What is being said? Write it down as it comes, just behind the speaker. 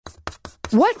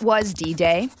What was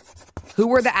D-Day? Who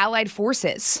were the Allied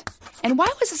forces? And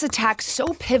why was this attack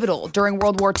so pivotal during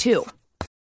World War II?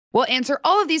 We'll answer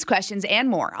all of these questions and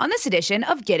more on this edition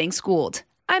of Getting Schooled.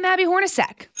 I'm Abby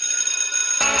Hornacek.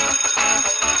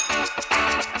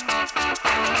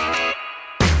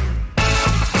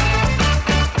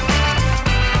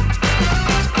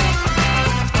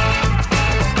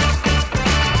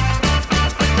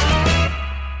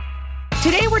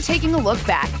 Today, we're taking a look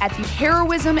back at the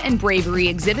heroism and bravery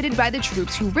exhibited by the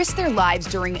troops who risked their lives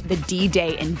during the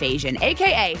D-Day invasion,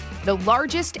 aka the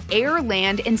largest air,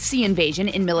 land, and sea invasion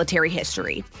in military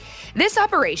history. This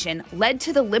operation led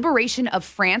to the liberation of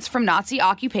France from Nazi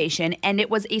occupation, and it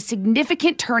was a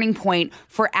significant turning point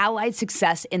for Allied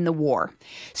success in the war.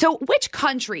 So, which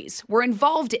countries were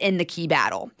involved in the key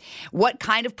battle? What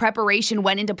kind of preparation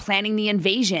went into planning the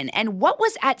invasion? And what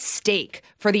was at stake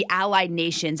for the Allied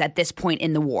nations at this point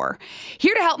in the war?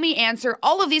 Here to help me answer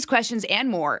all of these questions and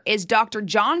more is Dr.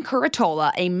 John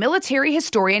Curatola, a military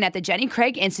historian at the Jenny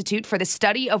Craig Institute for the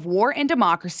Study of War and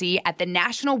Democracy at the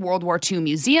National World War II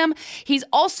Museum. He's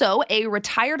also a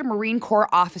retired Marine Corps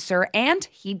officer, and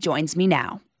he joins me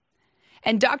now.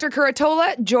 And Dr.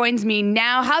 Curatola joins me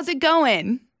now. How's it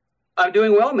going? I'm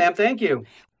doing well, ma'am. Thank you.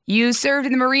 You served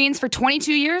in the Marines for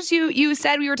 22 years, you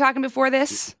said we were talking before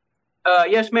this?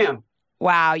 Yes, ma'am.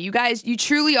 Wow, you guys, you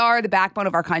truly are the backbone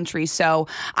of our country. So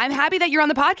I'm happy that you're on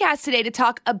the podcast today to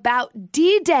talk about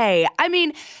D-Day. I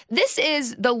mean, this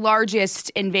is the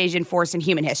largest invasion force in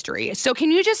human history. So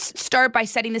can you just start by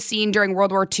setting the scene during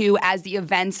World War II as the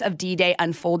events of D-Day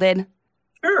unfolded?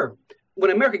 Sure.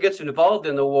 When America gets involved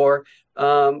in the war,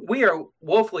 we are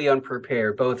woefully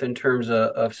unprepared, both in terms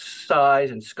of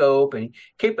size and scope and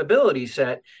capability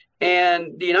set.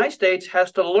 And the United States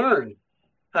has to learn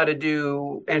how to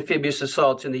do amphibious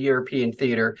assaults in the European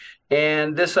theater.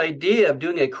 And this idea of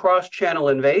doing a cross-channel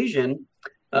invasion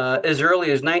as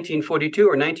early as 1942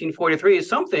 or 1943 is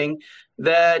something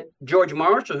that George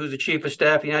Marshall, who's the Chief of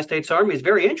Staff of the United States Army, is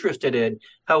very interested in.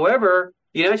 However,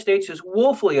 the United States is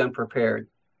woefully unprepared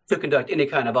to conduct any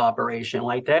kind of operation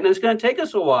like that. And it's going to take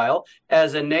us a while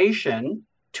as a nation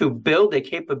to build a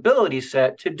capability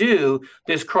set to do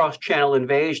this cross-channel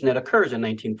invasion that occurs in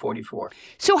 1944.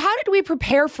 So how did we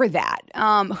prepare for that?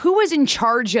 Who was in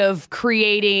charge of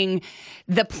creating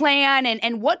the plan,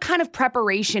 and what kind of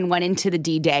preparation went into the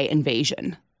D-Day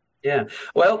invasion? Yeah,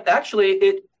 well, actually,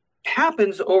 it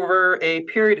happens over a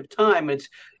period of time.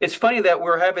 It's funny that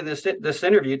we're having this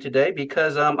interview today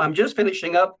because I'm just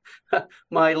finishing up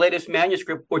my latest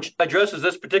manuscript, which addresses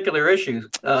this particular issue.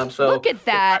 So look at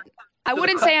that. I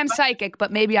wouldn't say I'm psychic,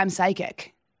 but maybe I'm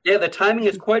psychic. Yeah, the timing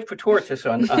is quite fortuitous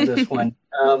on this one.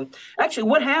 Actually,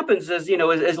 what happens is, as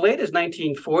late as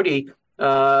 1940,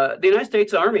 the United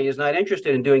States Army is not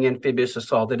interested in doing amphibious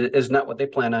assault. It is not what they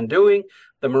plan on doing.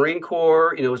 The Marine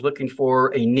Corps, is looking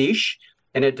for a niche,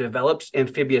 and it develops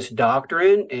amphibious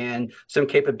doctrine and some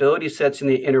capability sets in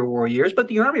the interwar years. But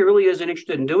the Army really isn't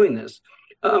interested in doing this.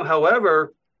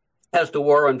 However, as the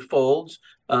war unfolds,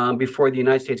 before the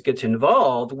United States gets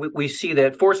involved, we see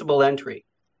that forcible entry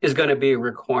is going to be a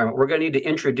requirement. We're going to need to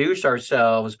introduce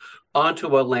ourselves onto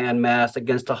a landmass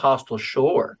against a hostile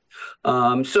shore.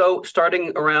 So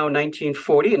starting around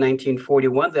 1940 and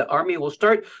 1941, the Army will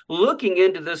start looking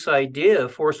into this idea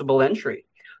of forcible entry.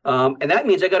 And that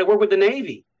means they got to work with the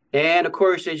Navy. And of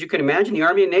course, as you can imagine, the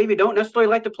Army and Navy don't necessarily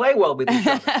like to play well with each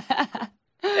other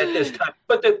at this time.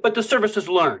 But the services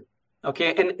learn.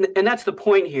 Okay, and that's the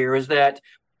point here, is that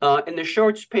in the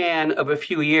short span of a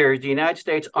few years, the United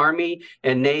States Army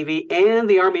and Navy and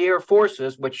the Army Air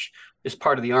Forces, which is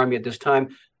part of the Army at this time,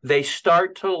 they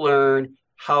start to learn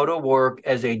how to work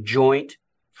as a joint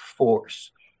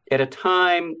force at a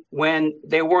time when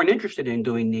they weren't interested in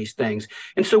doing these things.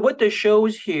 And so what this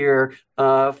shows here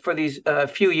for these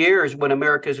few years when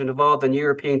America is involved in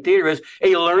European theater is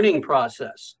a learning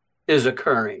process is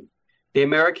occurring. The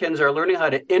Americans are learning how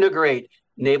to integrate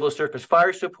naval surface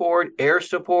fire support, air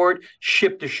support,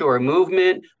 ship-to-shore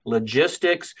movement,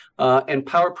 logistics, and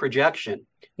power projection,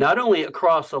 not only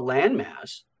across a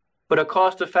landmass, but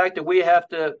across the fact that we have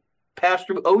to pass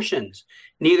through oceans,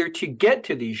 neither to get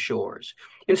to these shores.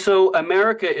 And so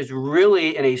America is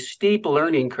really in a steep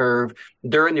learning curve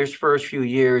during these first few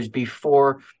years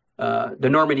before the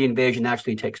Normandy invasion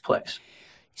actually takes place.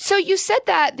 So you said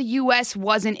that the U.S.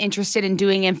 wasn't interested in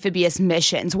doing amphibious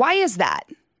missions. Why is that?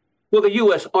 Well, the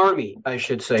U.S. Army, I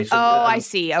should say. So, I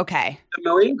see. Okay. The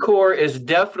Marine Corps is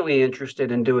definitely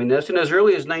interested in doing this. And as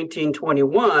early as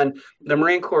 1921, the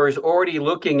Marine Corps is already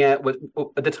looking at what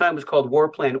at the time was called War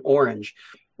Plan Orange,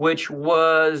 which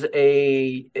was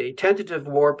a tentative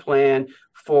war plan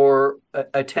for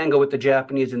a tango with the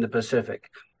Japanese in the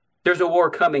Pacific. There's a war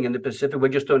coming in the Pacific. We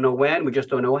just don't know when. We just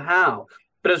don't know how.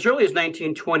 But as early as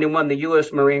 1921, the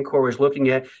U.S. Marine Corps was looking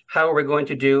at how we're going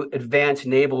to do advanced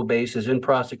naval bases in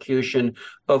prosecution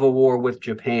of a war with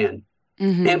Japan.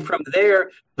 Mm-hmm. And from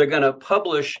there, they're going to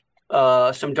publish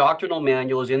some doctrinal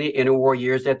manuals in the interwar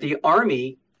years that the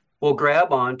Army will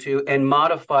grab onto and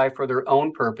modify for their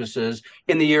own purposes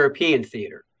in the European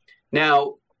theater.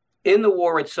 Now, in the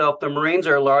war itself, the Marines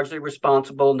are largely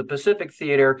responsible in the Pacific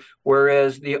theater,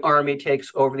 whereas the Army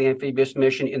takes over the amphibious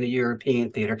mission in the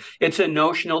European theater. It's a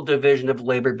notional division of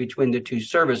labor between the two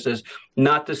services,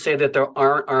 not to say that there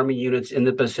aren't Army units in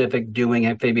the Pacific doing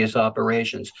amphibious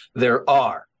operations. There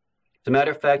are. As a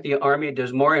matter of fact, the Army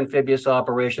does more amphibious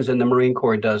operations than the Marine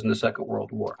Corps does in the Second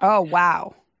World War. Oh,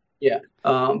 wow. Yeah.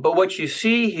 But what you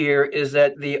see here is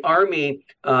that the Army,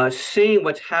 seeing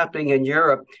what's happening in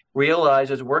Europe,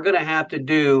 realizes we're going to have to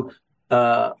do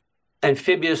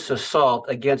amphibious assault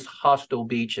against hostile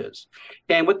beaches.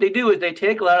 And what they do is they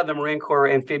take a lot of the Marine Corps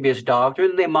amphibious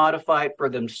doctrine and they modify it for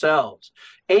themselves.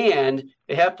 And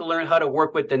they have to learn how to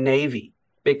work with the Navy,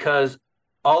 because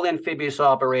all amphibious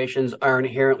operations are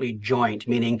inherently joint,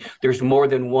 meaning there's more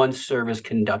than one service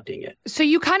conducting it. So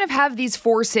you kind of have these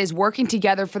forces working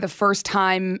together for the first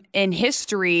time in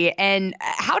history. And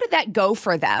how did that go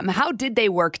for them? How did they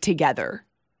work together?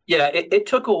 Yeah, it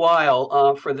took a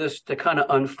while for this to kind of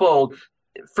unfold.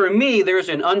 For me, there's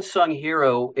an unsung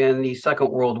hero in the Second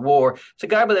World War. It's a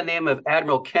guy by the name of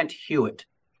Admiral Kent Hewitt.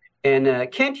 And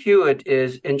Kent Hewitt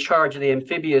is in charge of the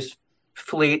amphibious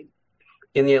fleet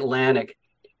in the Atlantic.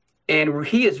 And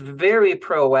he is very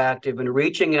proactive in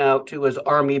reaching out to his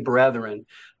Army brethren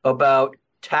about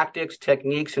tactics,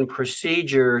 techniques, and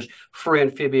procedures for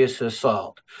amphibious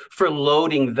assault, for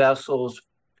loading vessels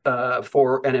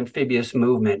for an amphibious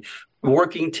movement,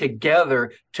 working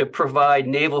together to provide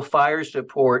naval fire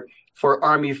support for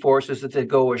Army forces that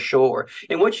go ashore.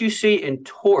 And what you see in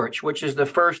Torch, which is the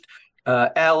first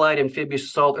Allied amphibious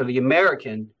assault, or the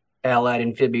American Allied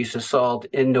amphibious assault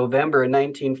in November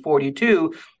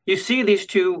 1942, you see these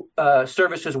two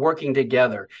services working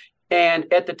together.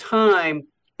 And at the time,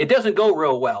 it doesn't go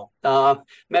real well.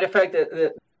 Matter of fact,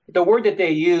 the word that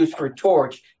they use for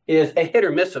Torch is a hit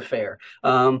or miss affair,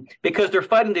 because they're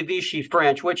fighting the Vichy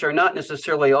French, which are not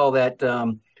necessarily all that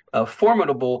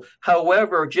formidable.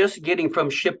 However, just getting from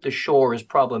ship to shore is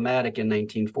problematic in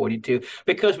 1942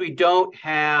 because we don't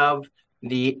have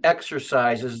the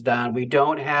exercises down. We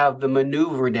don't have the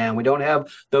maneuver down. We don't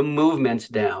have the movements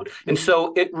down. And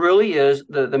so it really is,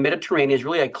 the Mediterranean is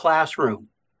really a classroom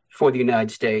for the United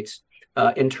States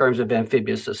in terms of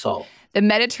amphibious assault. The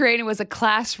Mediterranean was a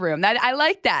classroom. I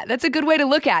like that. That's a good way to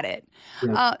look at it.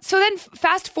 Yeah. So then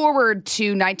fast forward to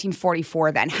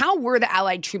 1944 then. How were the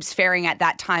Allied troops faring at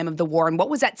that time of the war, and what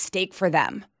was at stake for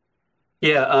them?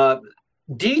 Yeah,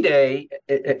 D-Day,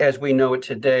 as we know it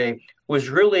today, was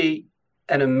really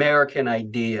an American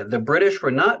idea. The British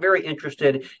were not very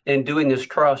interested in doing this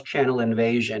cross-channel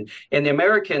invasion, and the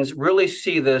Americans really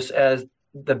see this as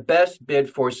the best bid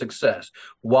for success.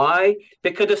 Why?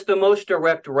 Because it's the most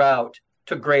direct route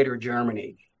to Greater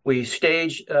Germany. We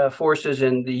stage forces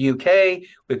in the UK,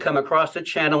 we come across the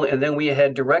Channel, and then we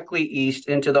head directly east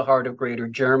into the heart of Greater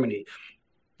Germany.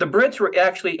 The Brits were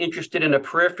actually interested in a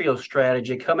peripheral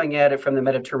strategy, coming at it from the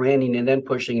Mediterranean and then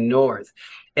pushing north.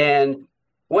 And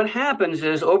what happens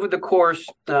is, over the course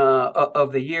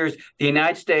of the years, the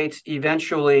United States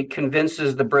eventually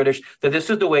convinces the British that this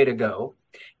is the way to go.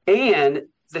 And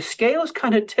the scales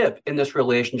kind of tip in this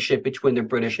relationship between the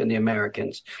British and the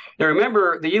Americans. Now,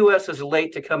 remember, the U.S. is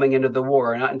late to coming into the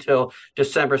war. Not until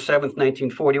December 7th,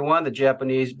 1941, the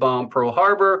Japanese bomb Pearl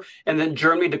Harbor, and then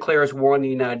Germany declares war on the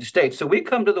United States. So we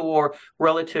come to the war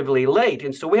relatively late,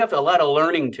 and so we have a lot of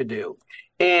learning to do.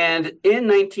 And in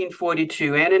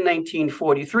 1942 and in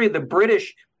 1943, the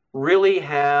British really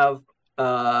have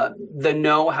the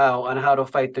know-how on how to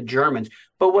fight the Germans.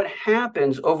 But what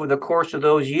happens over the course of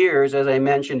those years, as I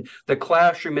mentioned, the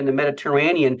classroom in the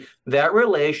Mediterranean, that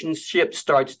relationship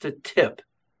starts to tip.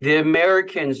 The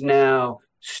Americans now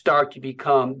start to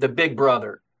become the big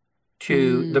brother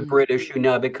to the British, who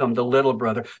now become the little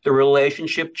brother. The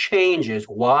relationship changes.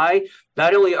 Why?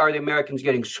 Not only are the Americans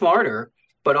getting smarter,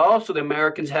 but also the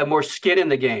Americans have more skin in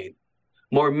the game,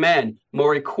 more men,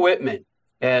 more equipment,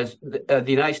 as the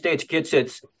United States gets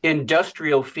its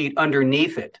industrial feet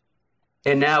underneath it.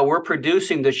 And now we're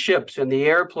producing the ships and the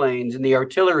airplanes and the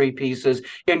artillery pieces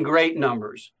in great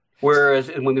numbers. Whereas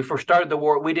when we first started the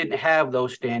war, we didn't have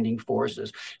those standing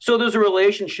forces. So there's a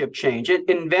relationship change. And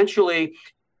eventually,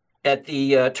 At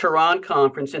the Tehran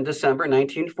Conference in December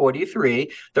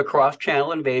 1943, the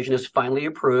cross-channel invasion is finally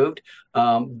approved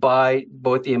by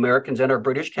both the Americans and our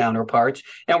British counterparts,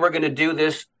 and we're going to do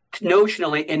this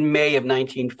notionally in May of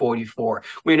 1944.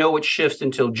 We know it shifts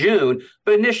until June,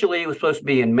 but initially it was supposed to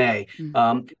be in May.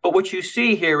 But what you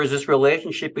see here is this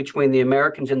relationship between the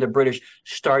Americans and the British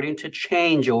starting to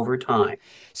change over time.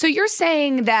 So you're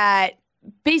saying that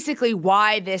basically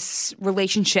why this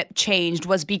relationship changed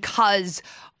was because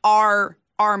our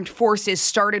armed forces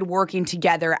started working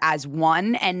together as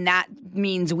one, and that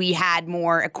means we had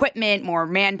more equipment, more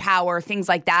manpower, things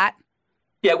like that?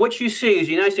 Yeah, what you see is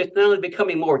the United States not only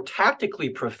becoming more tactically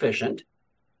proficient,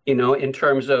 in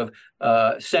terms of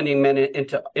sending men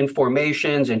into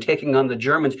formations and taking on the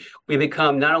Germans, we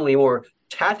become not only more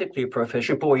tactically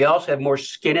proficient, but we also have more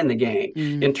skin in the game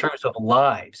in terms of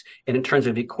lives and in terms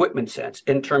of equipment sets,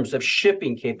 in terms of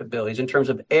shipping capabilities, in terms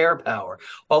of air power,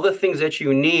 all the things that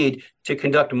you need to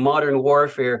conduct modern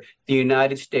warfare. The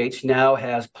United States now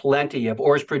has plenty of,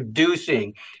 or is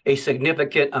producing a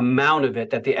significant amount of it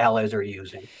that the Allies are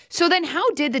using. So then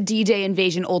how did the D-Day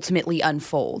invasion ultimately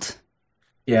unfold?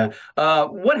 Yeah.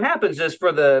 What happens is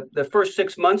for the first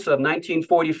 6 months of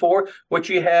 1944, what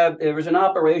you have, there was an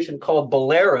operation called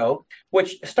Bolero,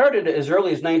 which started as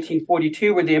early as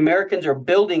 1942, where the Americans are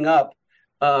building up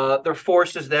their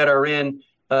forces that are in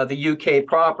the UK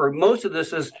proper. Most of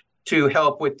this is to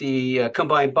help with the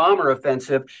combined bomber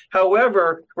offensive.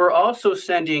 However, we're also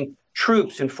sending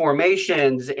troops and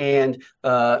formations and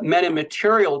men and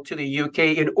material to the UK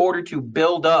in order to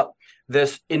build up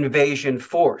this invasion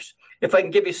force. If I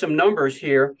can give you some numbers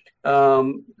here,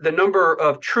 the number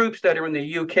of troops that are in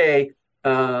the UK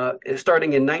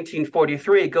starting in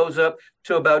 1943 goes up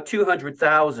to about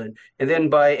 200,000. And then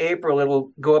by April,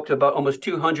 it'll go up to about almost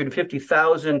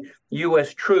 250,000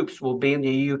 U.S. troops will be in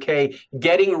the UK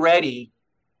getting ready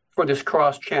for this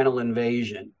cross-channel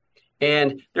invasion.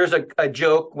 And there's a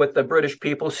joke with the British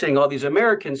people seeing all these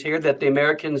Americans here that the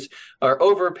Americans are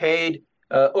overpaid,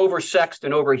 oversexed,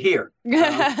 and over here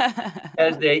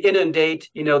as they inundate,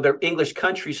 their English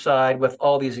countryside with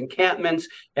all these encampments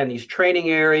and these training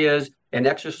areas and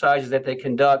exercises that they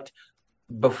conduct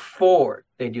before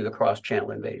they do the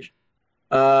cross-channel invasion.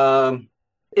 And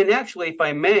actually, if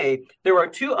I may, there are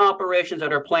two operations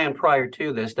that are planned prior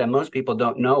to this that most people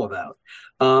don't know about.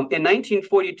 In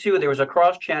 1942, there was a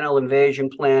cross-channel invasion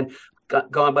plan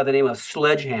gone by the name of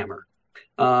Sledgehammer.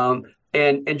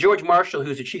 And George Marshall,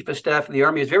 who's the chief of staff of the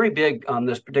Army, is very big on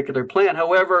this particular plan.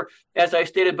 However, as I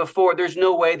stated before, there's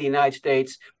no way the United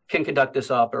States can conduct this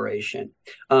operation.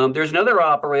 There's another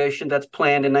operation that's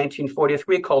planned in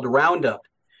 1943 called Roundup.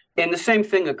 And the same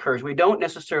thing occurs. We don't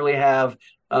necessarily have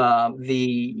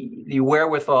the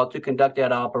wherewithal to conduct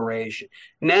that operation.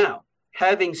 Now,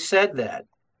 having said that,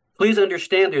 please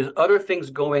understand there's other things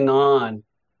going on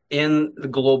in the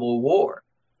global war.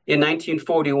 In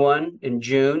 1941, in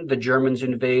June, the Germans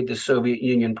invade the Soviet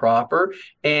Union proper.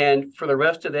 And for the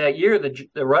rest of that year,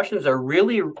 the Russians are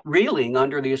really reeling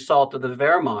under the assault of the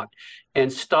Wehrmacht.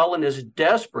 And Stalin is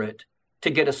desperate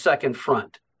to get a second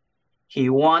front. He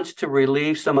wants to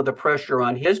relieve some of the pressure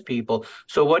on his people.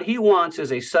 So what he wants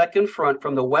is a second front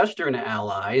from the Western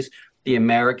allies, the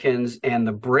Americans and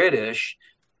the British,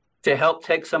 to help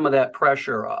take some of that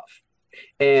pressure off.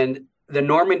 And the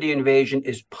Normandy invasion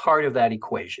is part of that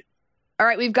equation. All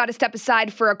right, we've got to step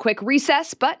aside for a quick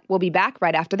recess, but we'll be back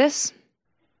right after this.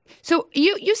 So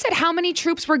you said how many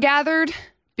troops were gathered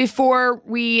before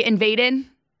we invaded?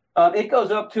 It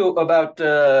goes up to about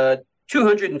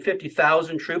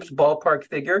 250,000 troops, ballpark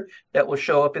figure, that will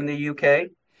show up in the UK.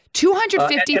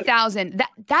 250,000.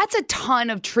 That's a ton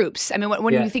of troops. I mean,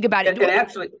 when you think about it. And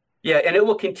actually, yeah, and it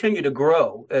will continue to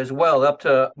grow as well, up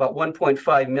to about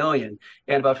 1.5 million,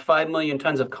 and about 5 million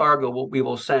tons of cargo we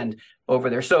will send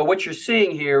over there. So what you're seeing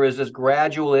here is this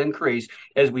gradual increase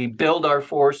as we build our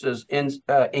forces in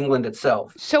England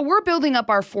itself. So we're building up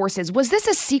our forces. Was this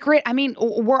a secret? I mean,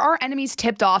 were our enemies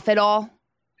tipped off at all?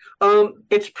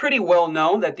 It's pretty well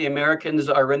known that the Americans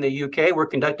are in the UK. We're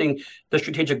conducting the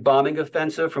strategic bombing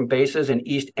offensive from bases in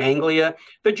East Anglia.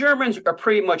 The Germans are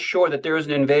pretty much sure that there is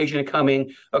an invasion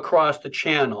coming across the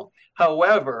Channel.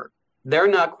 However, they're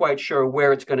not quite sure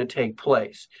where it's going to take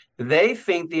place. They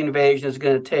think the invasion is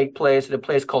going to take place at a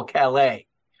place called Calais,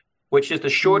 which is the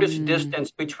shortest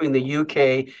distance between the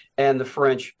UK and the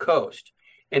French coast.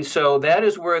 And so that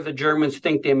is where the Germans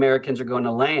think the Americans are going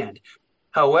to land.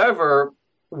 However,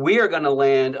 we are going to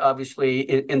land, obviously,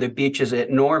 in the beaches at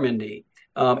Normandy.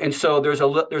 And so there's a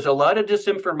lot of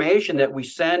disinformation that we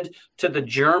send to the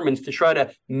Germans to try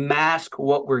to mask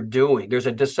what we're doing. There's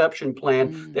a deception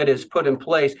plan that is put in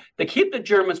place to keep the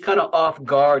Germans kind of off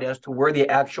guard as to where the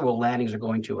actual landings are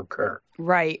going to occur.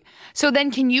 Right. So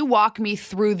then can you walk me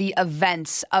through the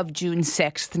events of June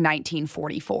 6th,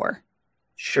 1944?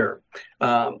 Sure.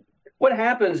 What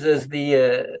happens is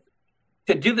to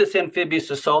do this amphibious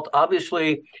assault,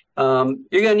 obviously, you're going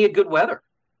to need good weather.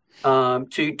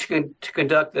 To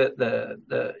conduct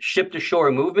the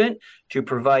ship-to-shore movement, to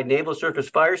provide naval surface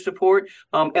fire support.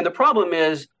 And the problem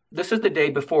is, this is the day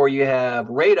before you have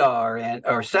radar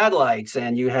or satellites,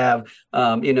 and you have,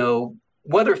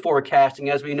 weather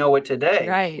forecasting as we know it today.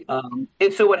 Right.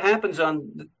 And so what happens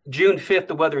on June 5th,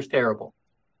 the weather's terrible.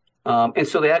 And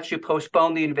so they actually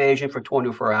postponed the invasion for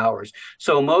 24 hours.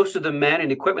 So most of the men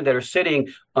and equipment that are sitting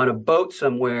on a boat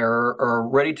somewhere or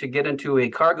ready to get into a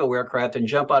cargo aircraft and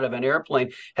jump out of an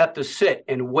airplane have to sit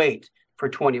and wait for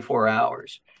 24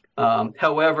 hours.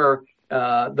 However,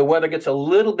 the weather gets a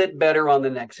little bit better on the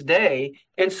next day.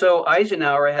 And so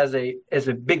Eisenhower has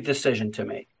a big decision to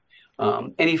make.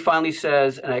 And he finally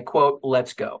says, and I quote,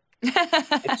 "Let's go."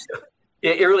 So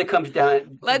it really comes down to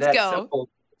Let's that go. simple.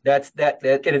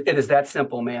 It is that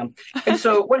simple, ma'am. And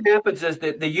so what happens is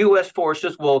that the U.S.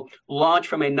 forces will launch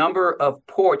from a number of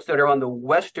ports that are on the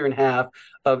western half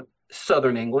of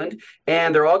southern England,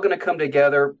 and they're all going to come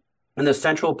together in the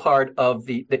central part of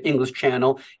the English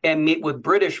Channel and meet with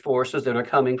British forces that are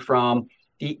coming from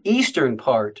the eastern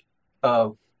part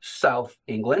of South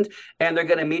England, and they're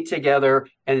going to meet together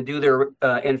and do their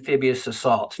amphibious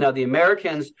assaults. Now, the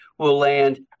Americans will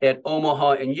land at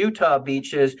Omaha and Utah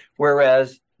beaches,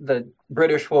 whereas the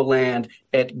British will land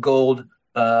at Gold,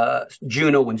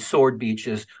 Juno, and Sword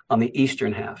beaches on the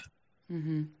eastern half.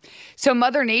 Mm-hmm. So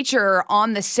Mother Nature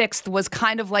on the 6th was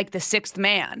kind of like the sixth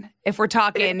man, if we're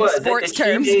talking sports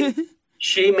terms.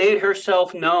 She made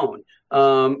herself known.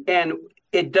 And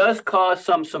it does cause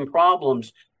some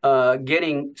problems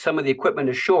getting some of the equipment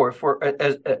ashore. For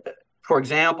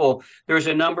example, there's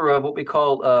a number of what we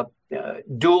call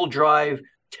dual drive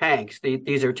tanks.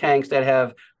 These are tanks that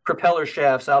have propeller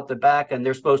shafts out the back, and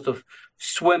they're supposed to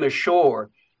swim ashore.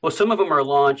 Well, some of them are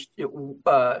launched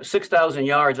 6,000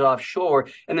 yards offshore,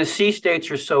 and the sea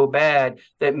states are so bad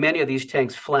that many of these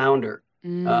tanks flounder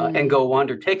and go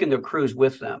under, taking their crews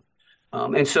with them.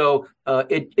 And so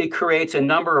it creates a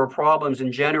number of problems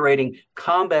in generating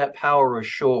combat power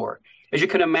ashore. As you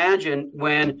can imagine,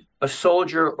 when a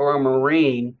soldier or a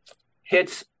Marine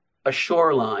hits a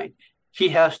shoreline, he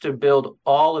has to build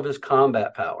all of his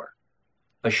combat power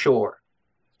ashore.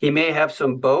 He may have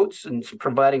some boats and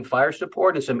providing fire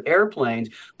support and some airplanes,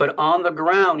 but on the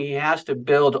ground, he has to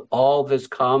build all this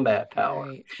combat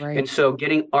power. Right. And so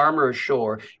getting armor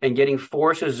ashore and getting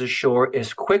forces ashore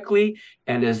as quickly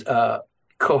and as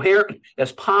coherent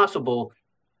as possible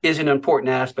is an important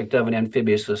aspect of an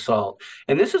amphibious assault.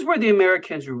 And this is where the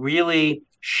Americans really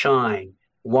shine.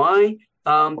 Why?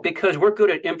 Because we're good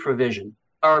at improvisation.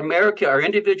 Our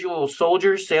individual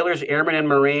soldiers, sailors, airmen, and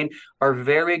Marine are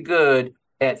very good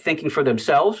at thinking for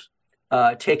themselves,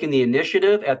 taking the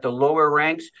initiative at the lower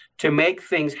ranks to make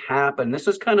things happen. This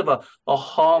is kind of a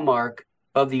hallmark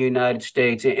of the United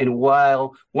States. And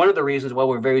while one of the reasons why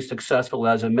we're very successful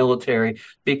as a military,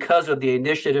 because of the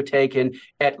initiative taken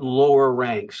at lower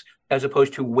ranks, as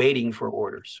opposed to waiting for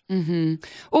orders. Mm-hmm.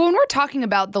 Well, when we're talking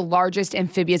about the largest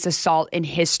amphibious assault in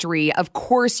history, of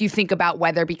course you think about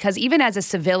weather, because even as a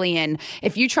civilian,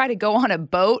 if you try to go on a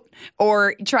boat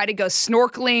or try to go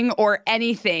snorkeling or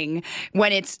anything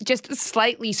when it's just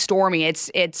slightly stormy,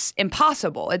 it's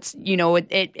impossible. It's,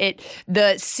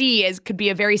 the sea could be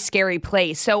a very scary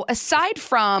place. So aside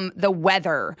from the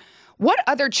weather, what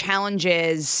other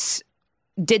challenges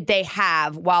did they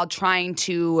have while trying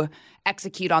to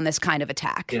execute on this kind of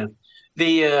attack?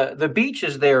 Yeah, the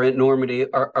beaches there in Normandy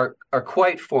are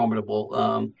quite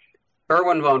formidable.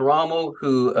 Erwin von Rommel,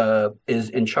 who is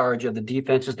in charge of the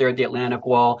defenses there at the Atlantic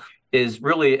Wall, is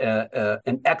really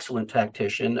an excellent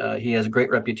tactician. He has a great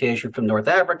reputation from North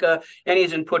Africa, and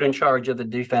he's been put in charge of the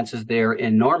defenses there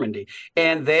in Normandy.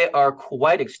 And they are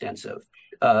quite extensive.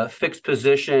 Fixed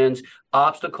positions,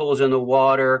 obstacles in the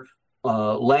water,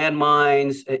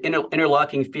 landmines,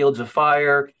 interlocking fields of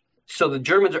fire. So the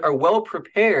Germans are well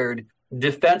prepared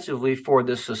defensively for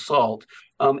this assault.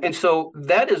 And so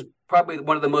that is probably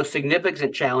one of the most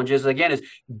significant challenges, again, is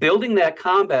building that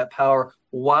combat power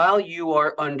while you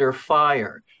are under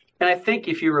fire. And I think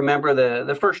if you remember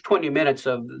the first 20 minutes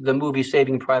of the movie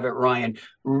Saving Private Ryan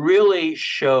really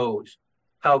shows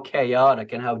how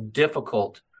chaotic and how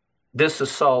difficult this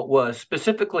assault was,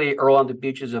 specifically along the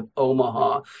beaches of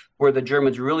Omaha, where the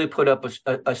Germans really put up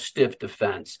a stiff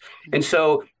defense. And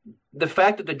so the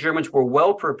fact that the Germans were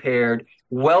well prepared,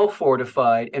 well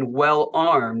fortified, and well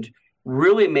armed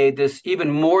really made this even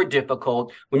more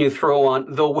difficult when you throw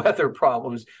on the weather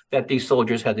problems that these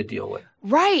soldiers had to deal with.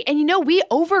 Right. And, we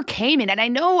overcame it. And I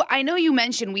know you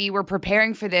mentioned we were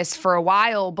preparing for this for a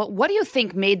while, but what do you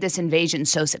think made this invasion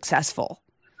so successful?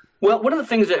 Well, one of the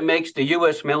things that makes the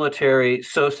U.S. military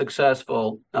so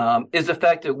successful is the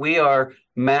fact that we are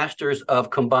masters of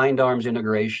combined arms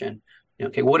integration.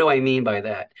 Okay, what do I mean by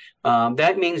that?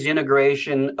 That means the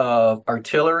integration of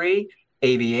artillery,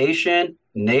 aviation,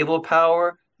 naval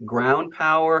power, ground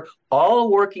power, all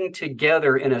working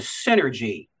together in a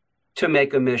synergy to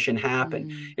make a mission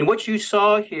happen. And what you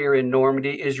saw here in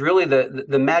Normandy is really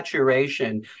the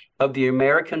maturation of the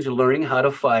Americans learning how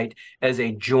to fight as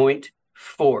a joint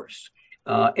force.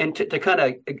 And to kind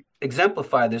of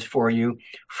exemplify this for you,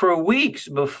 for weeks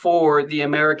before the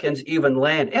Americans even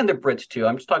land, and the Brits too,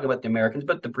 I'm just talking about the Americans,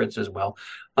 but the Brits as well,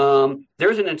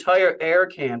 there's an entire air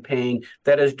campaign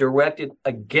that is directed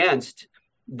against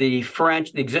the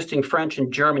existing French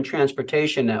and German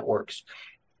transportation networks.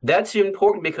 That's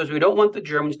important because we don't want the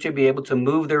Germans to be able to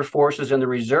move their forces and the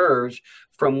reserves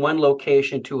from one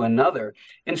location to another.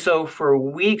 And so for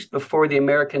weeks before the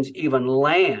Americans even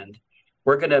land,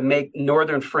 we're going to make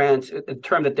northern France, a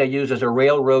term that they use as a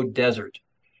railroad desert.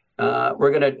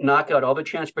 We're going to knock out all the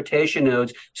transportation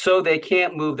nodes so they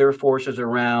can't move their forces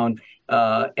around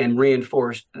and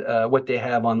reinforce what they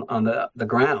have on the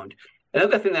ground.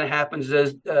 Another thing that happens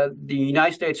is the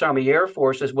United States Army Air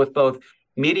Forces, with both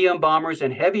medium bombers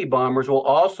and heavy bombers, will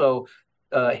also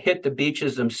hit the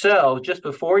beaches themselves just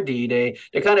before D-Day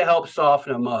to kind of help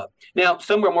soften them up. Now,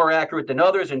 some are more accurate than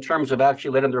others in terms of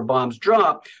actually letting their bombs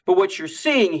drop, but what you're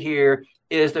seeing here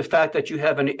is the fact that you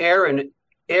have an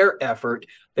air effort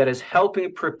that is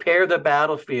helping prepare the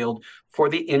battlefield for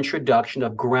the introduction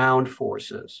of ground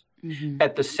forces.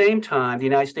 At the same time, the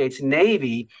United States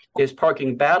Navy is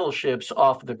parking battleships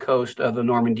off the coast of the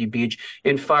Normandy beach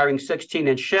and firing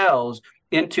 16-inch shells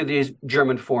into these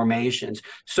German formations.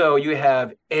 So you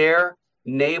have air,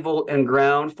 naval, and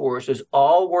ground forces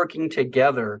all working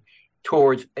together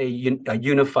towards a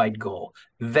unified goal.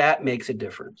 That makes a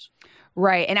difference.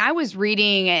 Right. And I was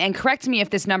reading, and correct me if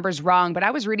this number's wrong, but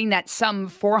I was reading that some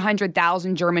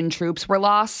 400,000 German troops were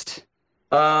lost.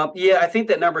 Yeah, I think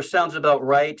that number sounds about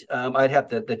right. I'd have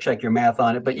to check your math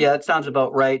on it, but yeah, it sounds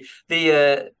about right.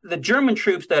 The German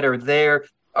troops that are there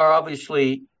are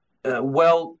obviously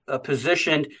well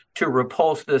positioned to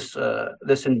repulse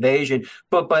this invasion.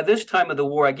 But by this time of the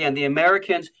war, again, the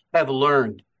Americans have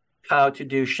learned how to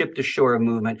do ship-to-shore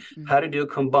movement, how to do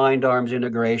combined arms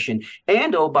integration,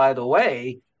 and oh, by the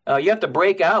way, you have to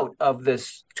break out of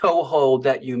this toehold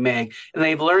that you make, and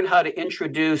they've learned how to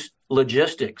introduce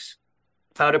logistics,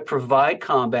 how to provide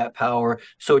combat power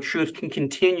so troops can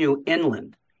continue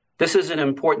inland. This is an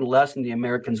important lesson the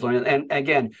Americans learned. And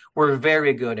again, we're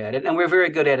very good at it, and we're very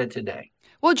good at it today.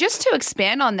 Well, just to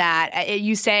expand on that,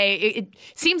 you say it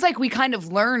seems like we kind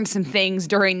of learned some things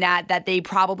during that they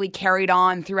probably carried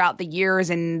on throughout the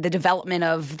years in the development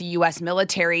of the U.S.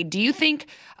 military. Do you think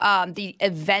the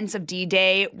events of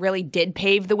D-Day really did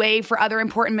pave the way for other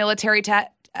important military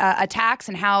attacks,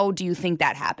 and how do you think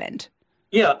that happened?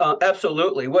 Yeah,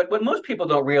 absolutely. What most people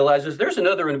don't realize is there's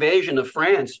another invasion of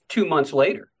France 2 months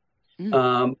later.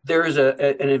 There's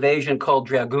an invasion called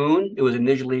Dragoon. It was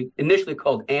initially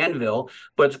called Anvil,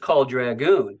 but it's called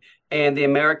Dragoon. And the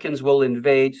Americans will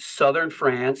invade southern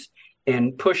France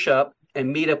and push up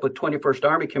and meet up with 21st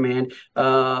Army Command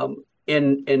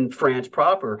in France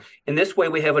proper. In this way,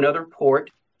 we have another port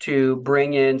to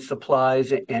bring in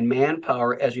supplies and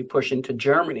manpower as we push into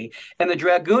Germany. And the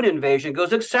Dragoon invasion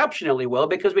goes exceptionally well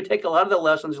because we take a lot of the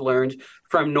lessons learned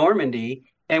from Normandy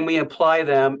and we apply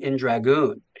them in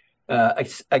Dragoon.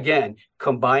 Again,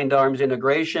 combined arms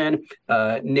integration,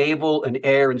 naval and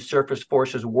air and surface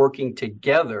forces working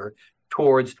together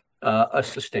towards a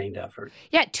sustained effort.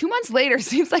 Yeah, 2 months later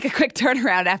seems like a quick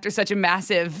turnaround after such a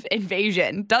massive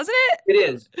invasion, doesn't it?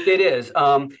 It is.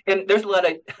 And there's a lot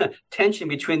of tension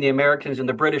between the Americans and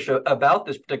the British about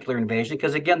this particular invasion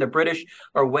because, again, the British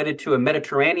are wedded to a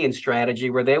Mediterranean strategy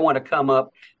where they want to come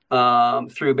up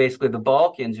through basically the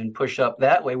Balkans and push up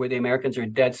that way, where the Americans are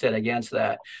dead set against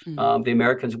that. The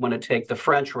Americans want to take the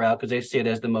French route because they see it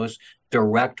as the most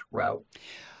direct route.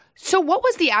 So what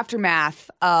was the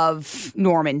aftermath of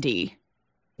Normandy?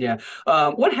 Yeah.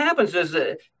 What happens is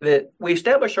that we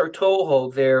establish our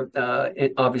toehold there,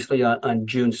 obviously on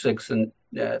June 6th and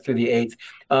through the 8th.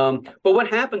 But what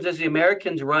happens is the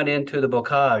Americans run into the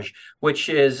bocage, which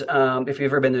is, if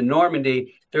you've ever been to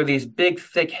Normandy, there are these big,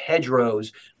 thick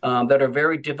hedgerows that are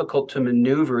very difficult to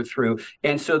maneuver through.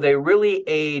 And so they really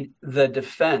aid the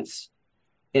defense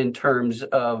in terms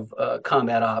of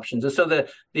combat options. And so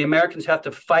the Americans have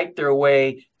to fight their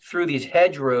way through these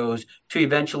hedgerows to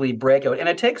eventually break out. And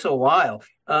it takes a while.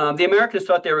 The Americans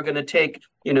thought they were going to take,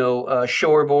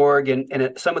 Cherbourg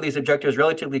and some of these objectives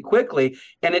relatively quickly,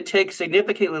 and it takes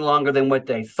significantly longer than what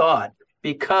they thought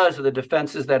because of the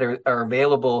defenses that are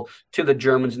available to the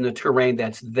Germans and the terrain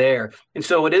that's there. And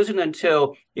so it isn't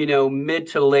until, mid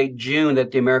to late June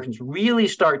that the Americans really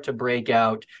start to break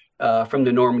out from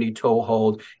the Normandy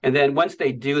toehold. And then once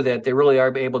they do that, they really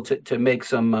are able to make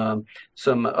some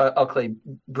I'll call it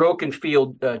broken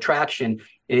field traction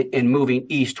in moving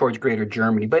east towards Greater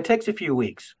Germany. But it takes a few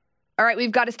weeks. All right,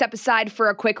 we've got to step aside for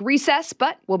a quick recess,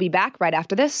 but we'll be back right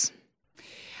after this.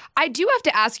 I do have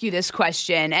to ask you this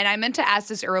question, and I meant to ask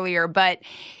this earlier, but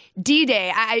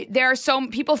D-Day, there are some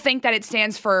people think that it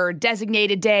stands for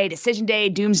designated day, decision day,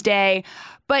 doomsday,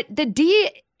 but the D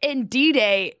in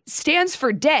D-Day stands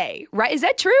for day, right? Is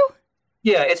that true?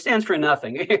 Yeah, it stands for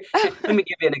nothing. Let me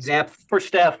give you an example for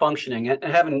staff functioning. And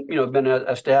having been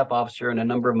a staff officer in a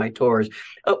number of my tours,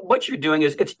 what you're doing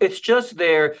is it's just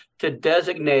there to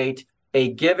designate a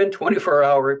given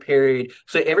 24-hour period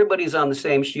so everybody's on the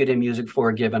same sheet of music for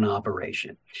a given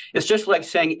operation. It's just like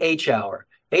saying H hour.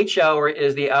 H hour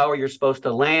is the hour you're supposed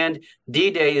to land.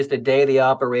 D-Day is the day the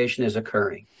operation is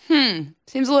occurring.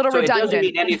 Seems a little redundant. It doesn't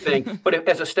mean anything. But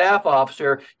as a staff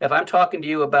officer, if I'm talking to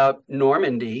you about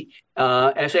Normandy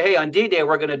and I say, hey, on D-Day,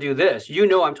 we're going to do this,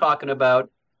 I'm talking about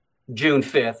June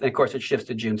 5th. And of course, it shifts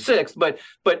to June 6th.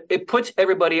 But it puts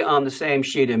everybody on the same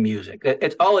sheet of music.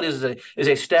 It's all it is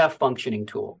a staff functioning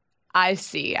tool. I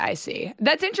see.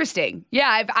 That's interesting.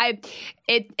 Yeah,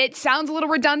 it sounds a little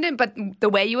redundant, but the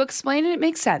way you explain it, it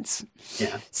makes sense.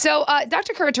 Yeah. So,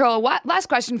 Dr. Curatola, last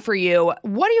question for you.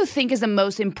 What do you think is the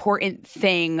most important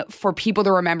thing for people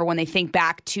to remember when they think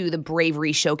back to the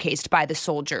bravery showcased by the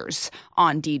soldiers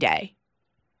on D-Day?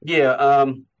 Yeah,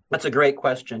 that's a great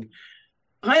question.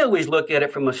 I always look at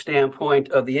it from a standpoint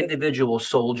of the individual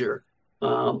soldier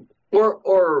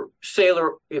or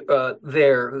sailor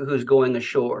there who's going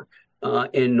ashore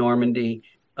in Normandy,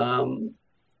 and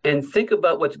think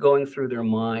about what's going through their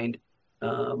mind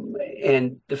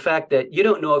and the fact that you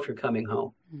don't know if you're coming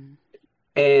home.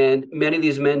 And many of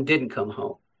these men didn't come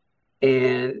home.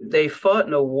 And they fought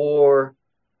in a war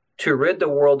to rid the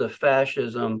world of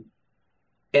fascism,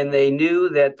 and they knew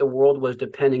that the world was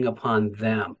depending upon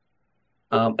them.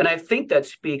 And I think that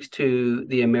speaks to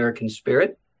the American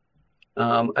spirit.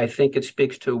 I think it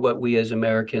speaks to what we as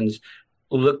Americans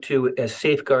look to as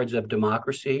safeguards of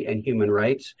democracy and human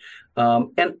rights.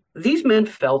 And these men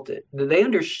felt it. They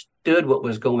understood what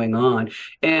was going on.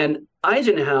 And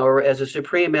Eisenhower, as a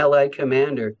Supreme Allied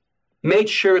commander, made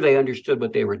sure they understood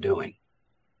what they were doing.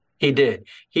 He did.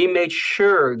 He made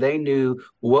sure they knew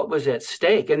what was at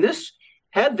stake. And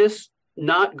had this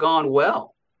not gone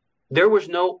well, there was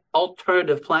no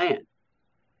alternative plan.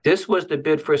 This was the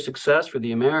bid for success for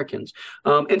the Americans.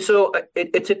 And so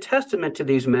it's a testament to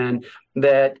these men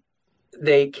that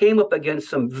they came up against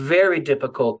some very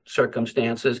difficult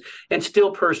circumstances and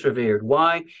still persevered.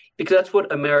 Why? Because that's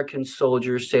what American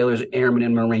soldiers, sailors, airmen,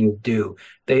 and Marines do.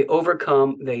 They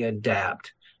overcome, they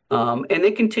adapt. And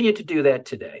they continue to do that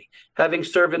today. Having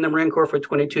served in the Marine Corps for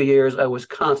 22 years, I was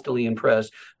constantly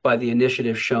impressed by the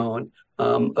initiative shown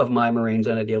of my Marines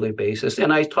on a daily basis.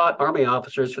 And I taught Army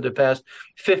officers for the past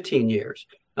 15 years.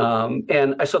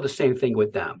 And I saw the same thing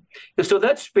with them. And so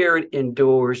that spirit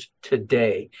endures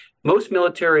today. Most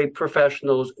military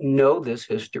professionals know this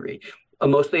history.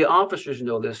 Most of the officers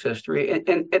know this history.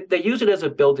 And they use it as a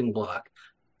building block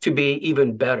to be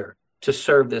even better, to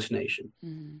serve this nation.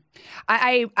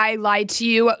 I lied to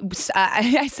you.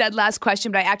 I said last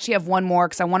question, but I actually have one more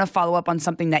because I want to follow up on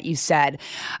something that you said.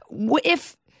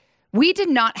 If we did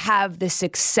not have the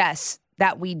success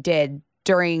that we did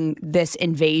during this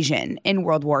invasion in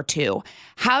World War II,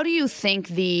 how do you think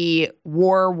the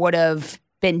war would have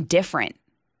been different?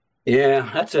 Yeah,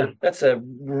 that's a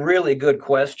really good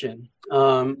question.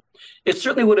 It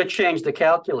certainly would have changed the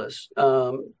calculus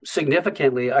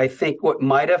significantly. I think what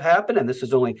might have happened, and this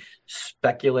is only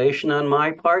speculation on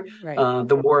my part, right.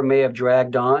 The war may have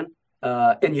dragged on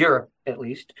in Europe, at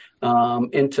least,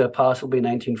 into possibly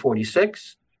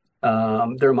 1946.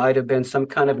 There might have been some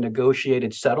kind of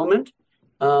negotiated settlement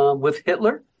with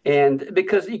Hitler. And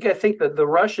because you got to think that the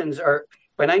Russians are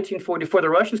by 1944, the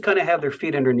Russians kind of have their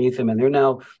feet underneath them, and they're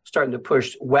now starting to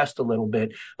push west a little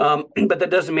bit. But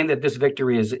that doesn't mean that this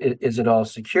victory is at all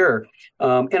secure.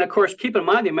 And of course, keep in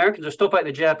mind, the Americans are still fighting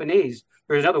the Japanese.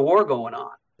 There's another war going on.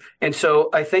 And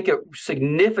so I think it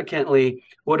significantly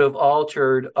would have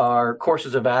altered our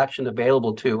courses of action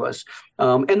available to us.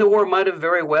 And the war might have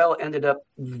very well ended up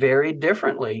very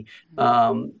differently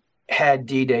had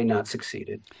D-Day not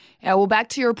succeeded. Yeah, well, back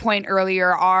to your point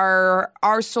earlier,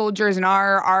 our soldiers and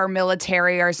our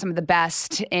military are some of the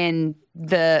best in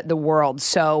the world.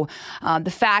 So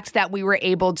the fact that we were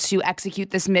able to execute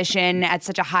this mission at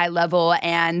such a high level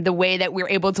and the way that we're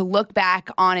able to look back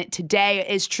on it today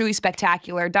is truly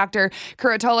spectacular. Dr.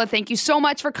 Kuratola, thank you so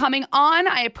much for coming on.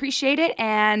 I appreciate it,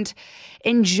 and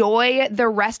enjoy the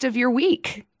rest of your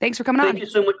week. Thanks for coming on. Thank you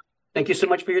so much. Thank you so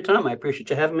much for your time. I appreciate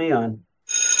you having me on.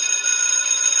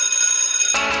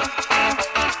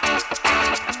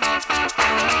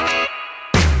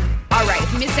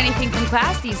 Missed anything from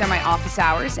class, these are my office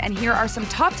hours, and here are some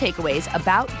top takeaways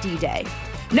about D-Day.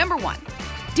 Number 1,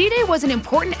 D-Day was an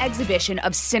important exhibition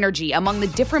of synergy among the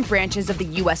different branches of the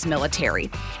U.S. military.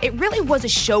 It really was a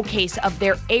showcase of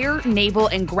their air, naval,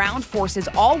 and ground forces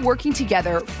all working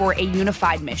together for a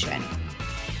unified mission.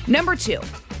 Number 2,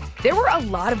 there were a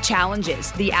lot of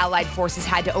challenges the Allied forces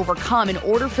had to overcome in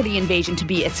order for the invasion to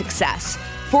be a success.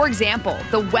 For example,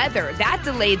 the weather, that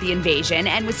delayed the invasion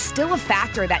and was still a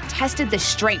factor that tested the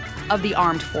strength of the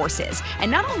armed forces.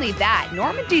 And not only that,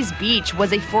 Normandy's beach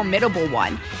was a formidable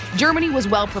one. Germany was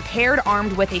well prepared,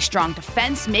 armed with a strong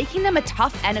defense, making them a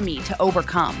tough enemy to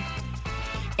overcome.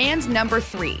 And number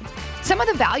 3, some of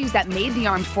the values that made the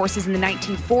armed forces in the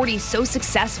 1940s so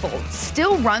successful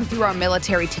still run through our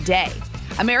military today.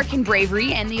 American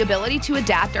bravery and the ability to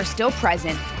adapt are still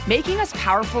present, making us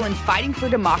powerful in fighting for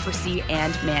democracy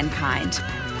and mankind.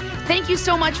 Thank you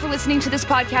so much for listening to this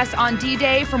podcast on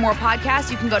D-Day. For more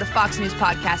podcasts, you can go to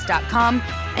foxnewspodcast.com.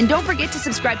 And don't forget to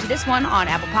subscribe to this one on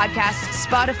Apple Podcasts,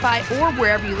 Spotify, or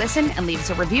wherever you listen, and leave us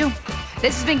a review.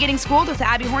 This has been Getting Schooled with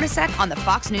Abby Hornacek on the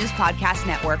Fox News Podcast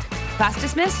Network. Class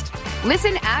dismissed.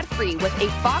 Listen ad-free with a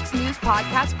Fox News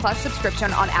Podcast Plus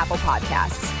subscription on Apple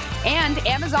Podcasts. And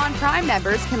Amazon Prime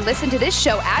members can listen to this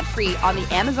show ad-free on the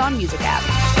Amazon Music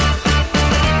app.